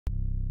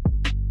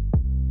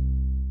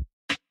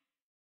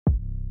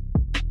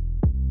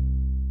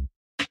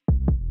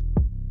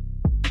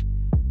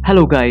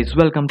Hello guys,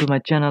 welcome to my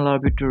channel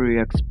Arbitrary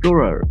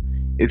Explorer.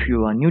 If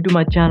you are new to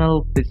my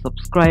channel, please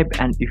subscribe,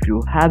 and if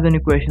you have any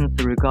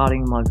questions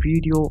regarding my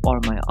video or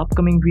my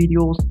upcoming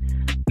videos,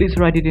 please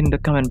write it in the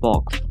comment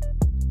box.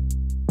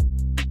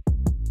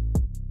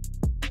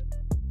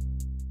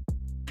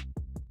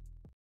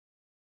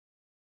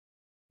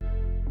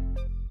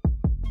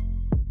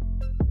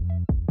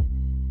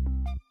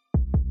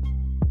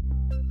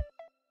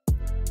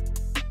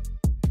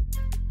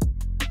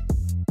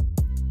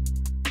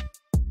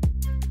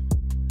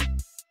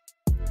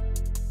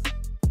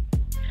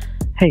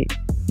 Hey,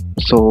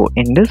 so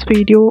in this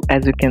video,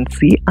 as you can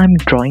see, I'm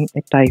drawing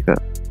a tiger.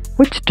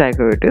 Which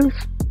tiger it is?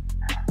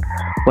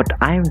 What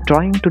I am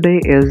drawing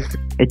today is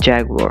a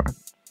jaguar.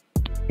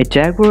 A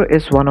jaguar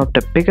is one of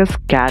the biggest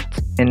cats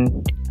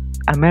in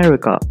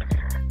America.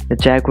 The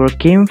jaguar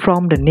came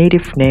from the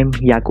native name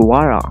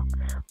jaguara,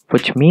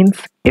 which means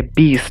a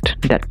beast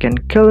that can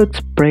kill its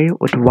prey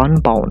with one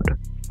bound.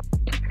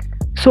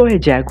 So a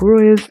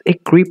jaguar is a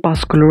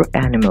crepuscular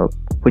animal,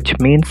 which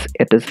means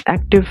it is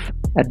active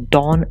at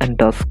dawn and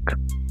dusk,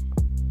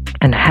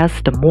 and has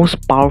the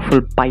most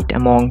powerful bite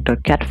among the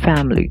cat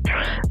family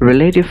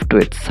relative to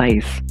its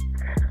size.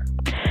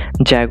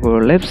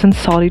 Jaguar lives in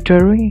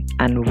solitary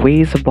and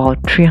weighs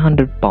about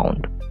 300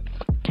 pounds.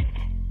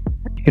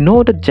 You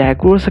know that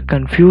jaguars are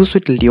confused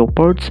with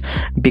leopards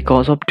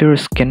because of their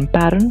skin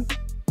pattern.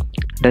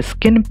 The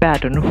skin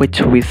pattern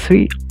which we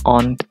see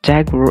on the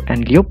jaguar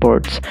and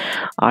leopards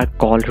are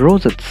called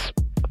rosettes.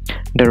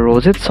 The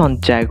rosettes on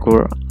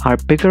jaguar are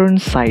bigger in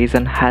size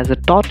and has a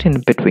dot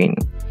in between,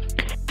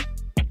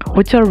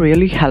 which are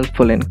really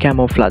helpful in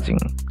camouflaging.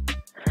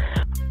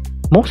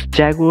 Most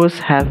jaguars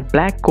have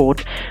black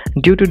coat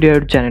due to their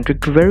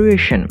genetic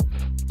variation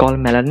called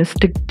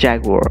melanistic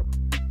jaguar.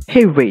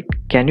 Hey wait,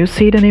 can you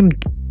say the name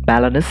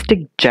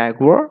melanistic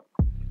jaguar?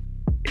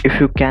 If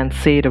you can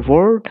say the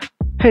word,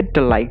 hit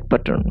the like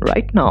button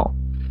right now.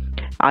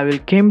 I will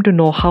came to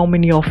know how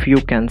many of you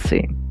can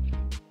say.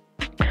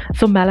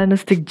 So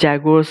melanistic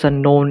jaguars are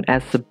known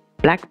as the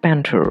Black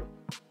Panther.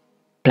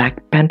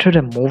 Black Panther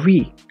the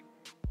movie?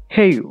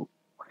 Hey you.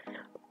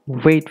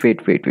 Wait.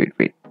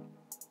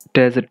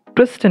 There's a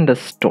twist in the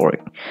story.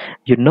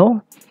 You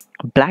know,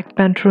 Black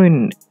Panther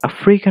in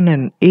African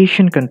and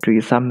Asian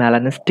countries are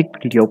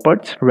melanistic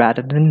leopards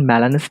rather than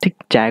melanistic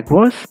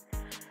jaguars.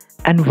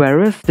 And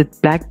whereas the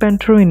Black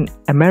Panther in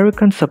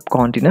American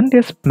Subcontinent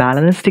is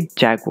melanistic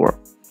jaguar.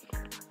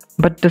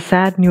 But the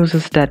sad news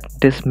is that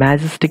these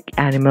majestic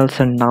animals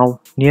are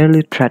now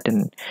nearly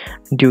threatened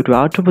due to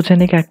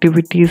anthropogenic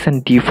activities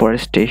and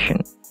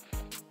deforestation.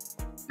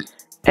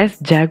 As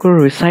jaguar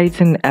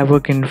resides in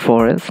evergreen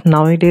forests,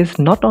 nowadays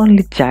not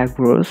only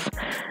jaguars,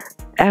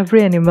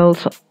 every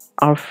animals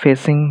are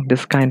facing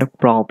this kind of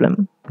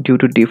problem due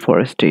to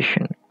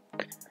deforestation.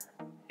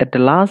 At the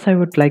last, I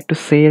would like to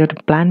say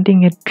that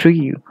planting a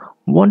tree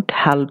won't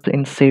help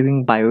in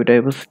saving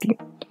biodiversity,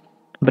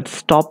 but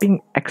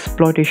stopping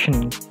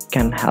exploitation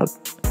can help.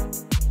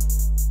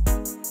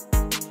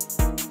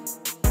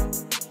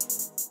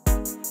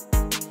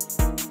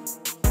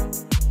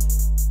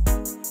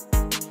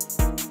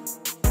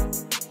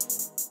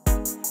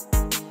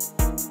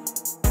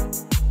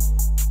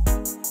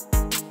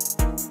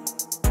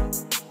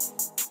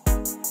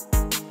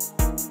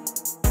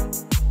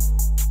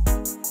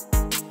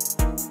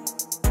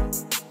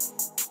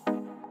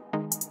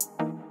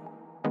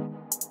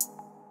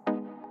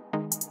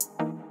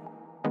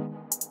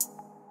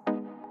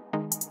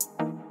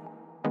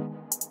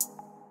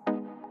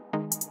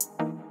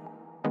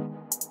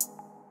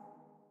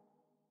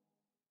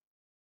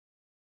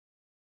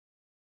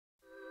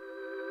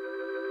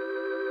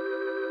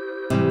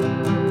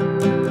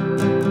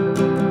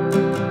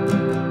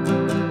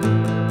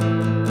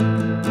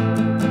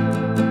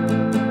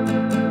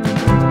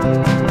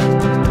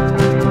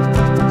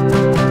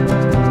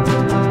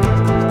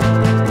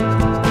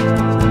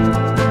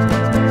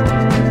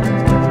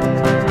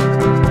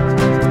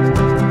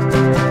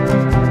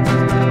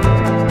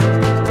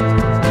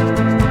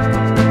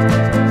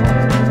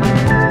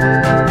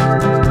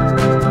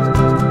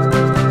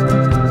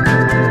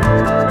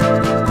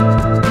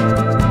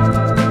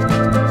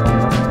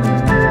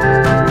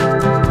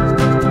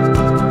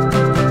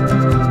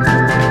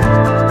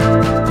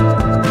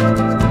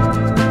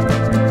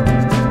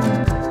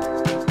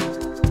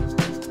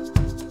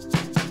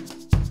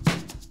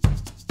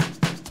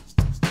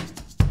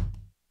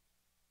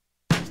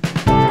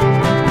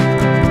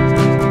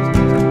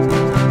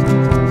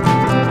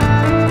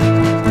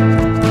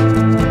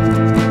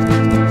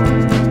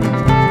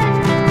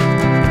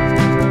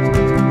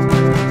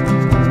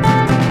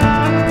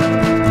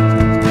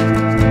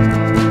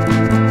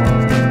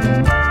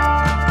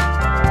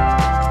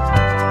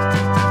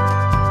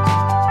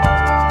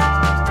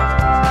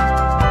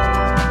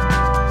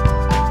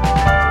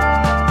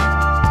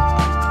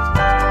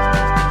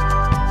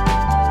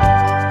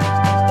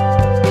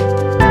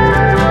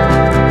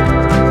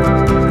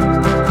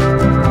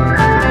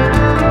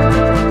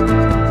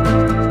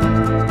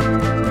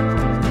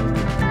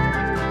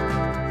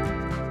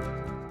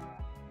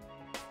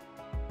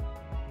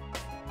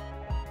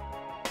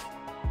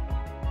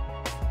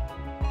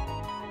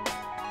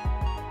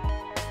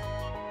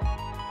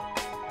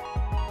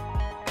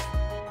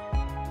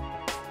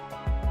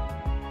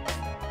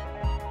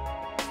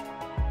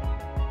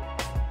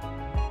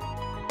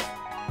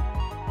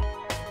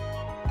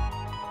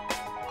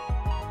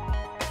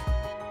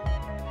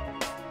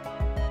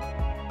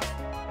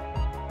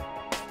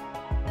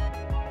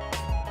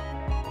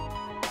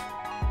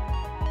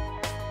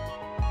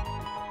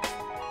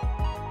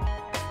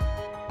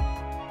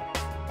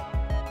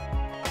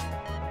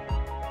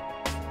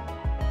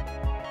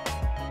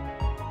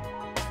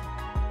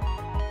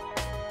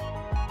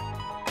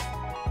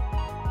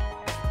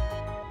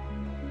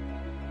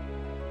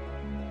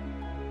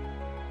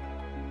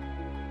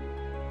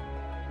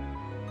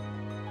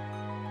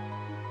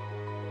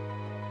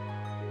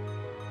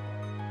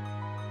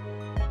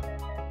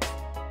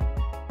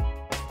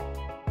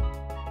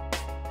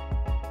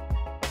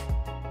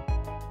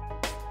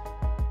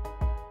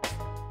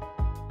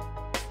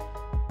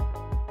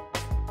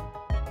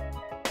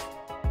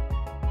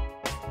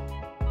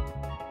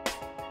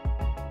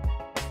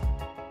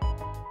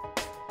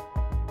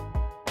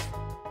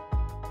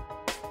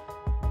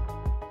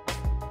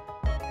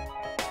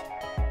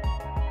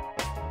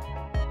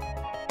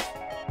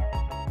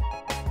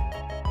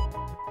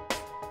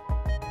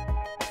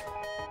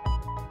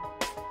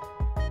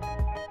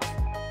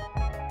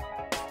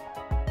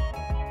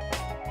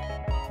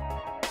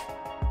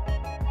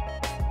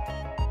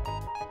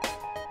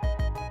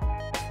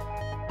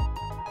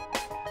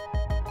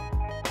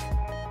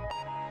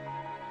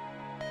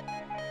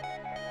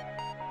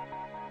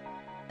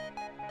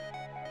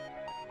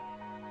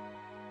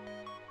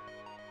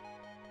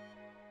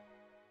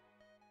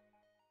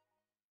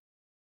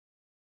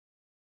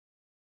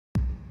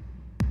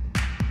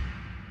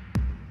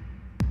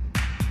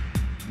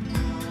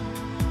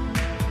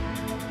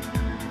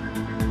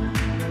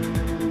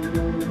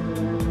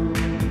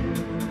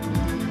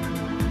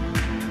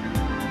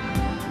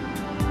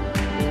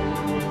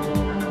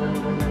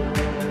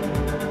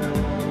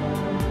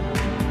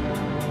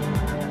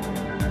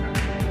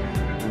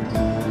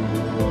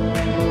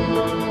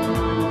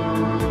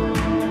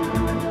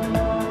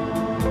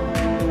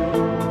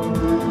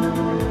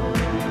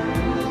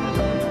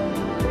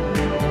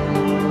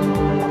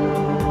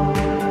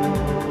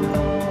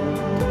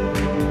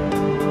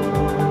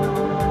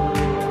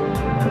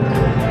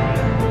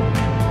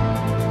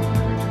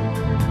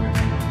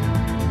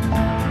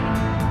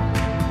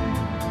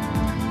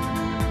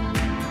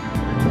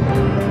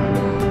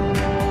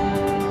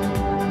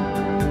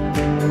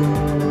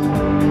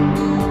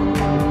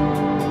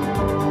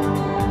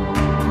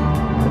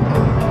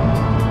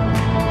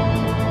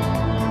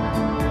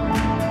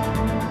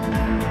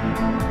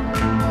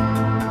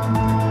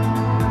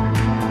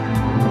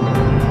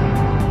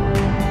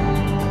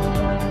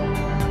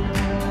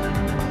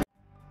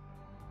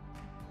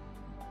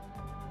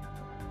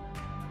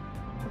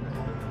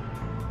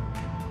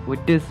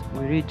 with this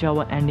we reach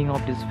our ending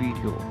of this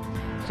video.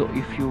 So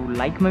if you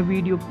like my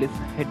video, please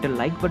hit the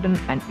like button,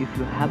 and if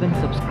you haven't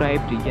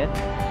subscribed yet,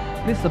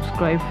 please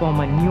subscribe for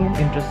my new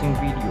interesting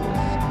videos.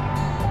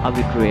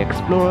 Arbitrary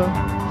Explorer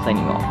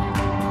signing off.